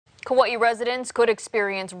Kaua'i residents could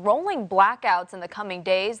experience rolling blackouts in the coming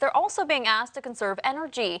days. They're also being asked to conserve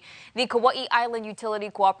energy. The Kaua'i Island Utility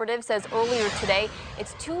Cooperative says earlier today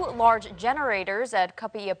its two large generators at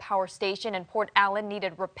Kaua'i Power Station in Port Allen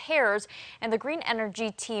needed repairs, and the Green Energy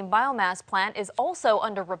Team biomass plant is also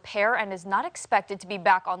under repair and is not expected to be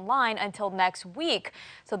back online until next week.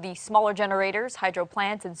 So the smaller generators, hydro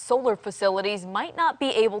plants, and solar facilities might not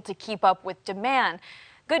be able to keep up with demand.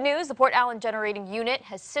 Good news, the Port Allen generating unit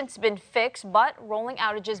has since been fixed, but rolling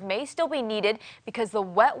outages may still be needed because the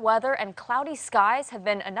wet weather and cloudy skies have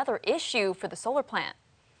been another issue for the solar plant.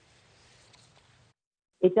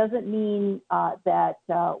 It doesn't mean that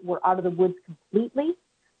we're out of the woods completely.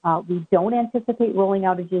 We don't anticipate rolling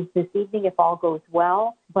outages this evening if all goes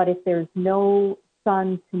well, but if there's no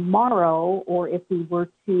sun tomorrow, or if we were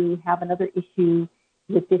to have another issue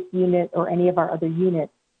with this unit or any of our other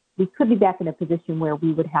units, we could be back in a position where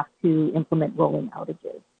we would have to implement rolling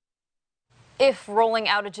outages. If rolling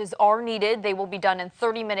outages are needed, they will be done in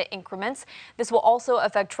 30-minute increments. This will also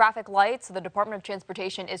affect traffic lights, so the Department of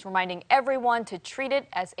Transportation is reminding everyone to treat it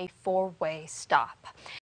as a four-way stop.